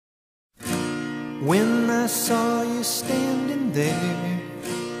when I saw you standing there.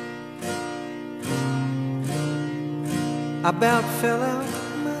 I about fell out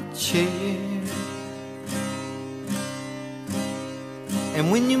my chair.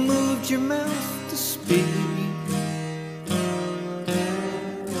 And when you moved your mouth to speak,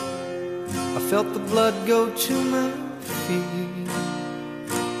 I felt the blood go to my feet.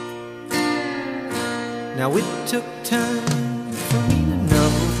 Now it took time for me to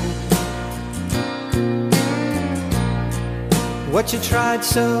know what you tried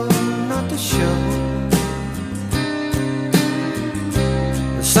so not to show.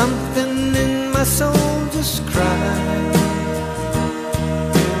 There's something in my soul just cried.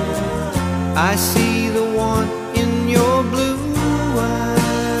 I see the want in your blue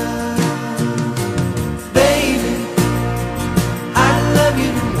eyes. Baby, I love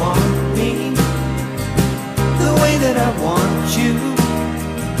you to want me the way that I want you,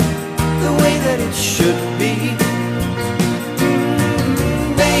 the way that it should be.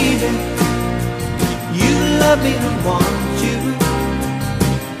 Baby, you love me to want you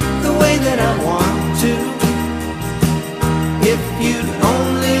the way that I want to, if you'd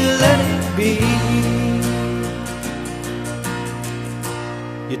only let it be.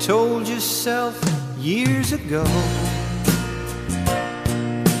 You told yourself years ago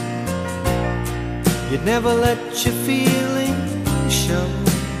you'd never let your feelings show.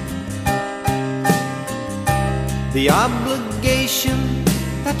 The obligation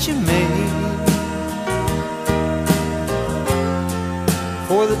that you made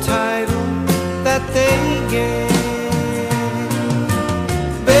for the title that they gave.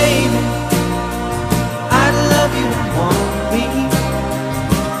 Baby, I'd love you and want me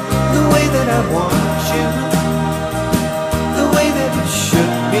the way that I want you, the way that it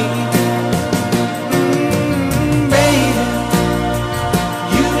should be. Baby,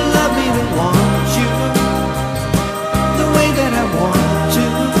 you love me to want you the way that I want to,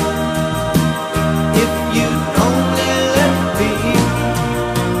 if you'd only let me.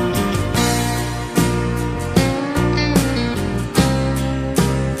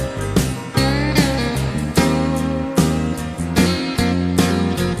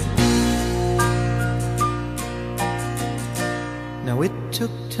 Now it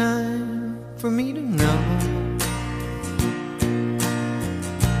took time for me to know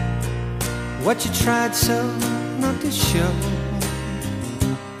what you tried so not to show.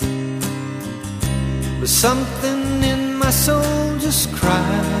 But something in my soul just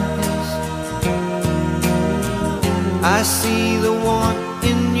cries. I see the want